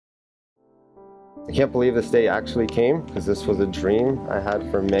I can't believe this day actually came, because this was a dream I had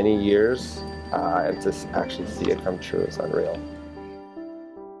for many years, and to actually see it come true is unreal.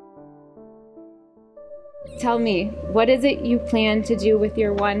 Tell me, what is it you plan to do with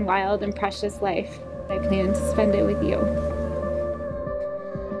your one wild and precious life? I plan to spend it with you.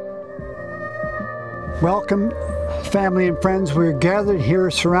 Welcome, family and friends. We're gathered here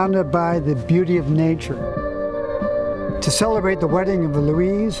surrounded by the beauty of nature to celebrate the wedding of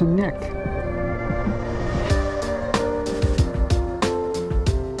Louise and Nick.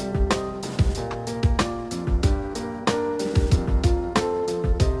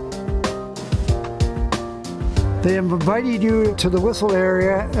 They have invited you to the Whistle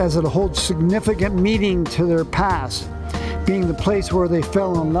area as it holds significant meaning to their past, being the place where they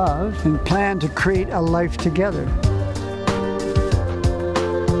fell in love and plan to create a life together.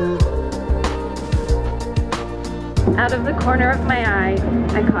 Out of the corner of my eye,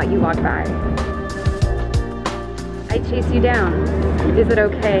 I caught you walk by. I chase you down. Is it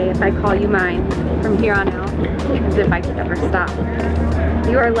okay if I call you mine from here on out, as if I could never stop?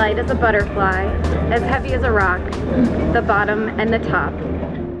 You are light as a butterfly, as heavy as a rock, the bottom and the top.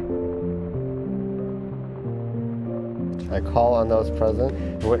 I call on those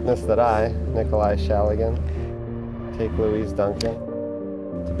present to witness that I, Nikolai Shaligan, take Louise Duncan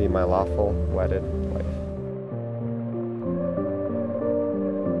to be my lawful wedded wife.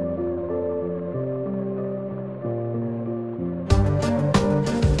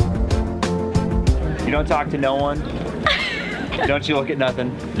 You don't talk to no one. Don't you look at nothing.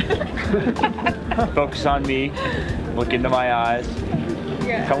 Focus on me. Look into my eyes.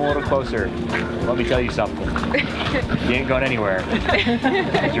 Yeah. Come a little closer. Let me tell you something. You ain't going anywhere.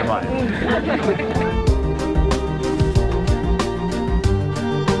 You're mine.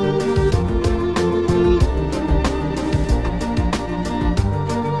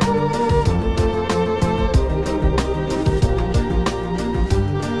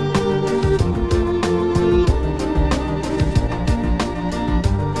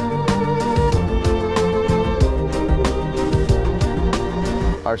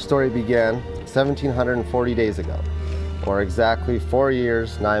 Our story began 1,740 days ago, or exactly 4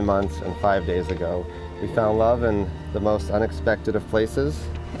 years, 9 months, and 5 days ago. We found love in the most unexpected of places,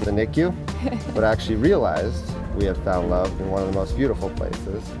 the NICU, but actually realized we had found love in one of the most beautiful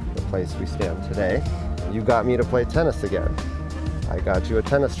places, the place we stand today. You got me to play tennis again. I got you a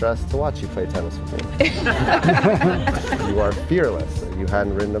tennis dress to watch you play tennis with me. You are fearless. You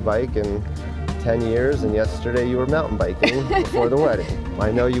hadn't ridden a bike in 10 years, and yesterday you were mountain biking before the wedding.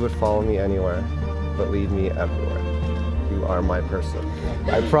 I know you would follow me anywhere, but lead me everywhere. You are my person.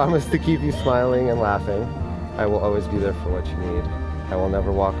 I promise to keep you smiling and laughing. I will always be there for what you need. I will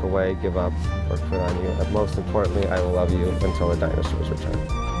never walk away, give up, or quit on you. And most importantly, I will love you until the dinosaurs return.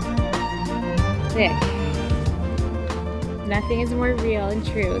 Nick, nothing is more real and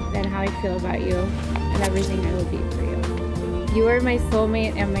true than how I feel about you and everything I will be for you. You are my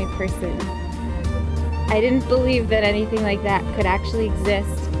soulmate and my person. I didn't believe that anything like that could actually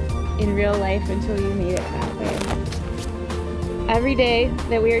exist in real life until you made it that way. Every day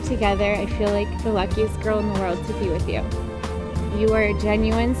that we are together, I feel like the luckiest girl in the world to be with you. You are a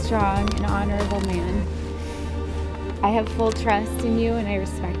genuine, strong, and honorable man. I have full trust in you and I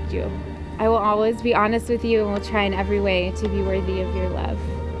respect you. I will always be honest with you and will try in every way to be worthy of your love.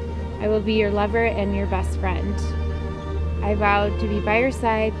 I will be your lover and your best friend. I vowed to be by your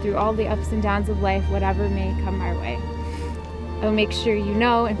side through all the ups and downs of life, whatever may come our way. I will make sure you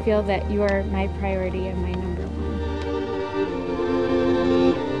know and feel that you are my priority and my number one.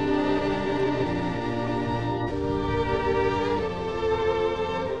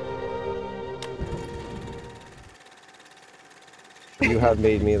 You have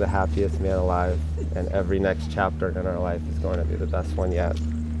made me the happiest man alive, and every next chapter in our life is going to be the best one yet.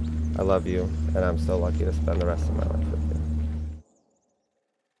 I love you, and I'm so lucky to spend the rest of my life with you.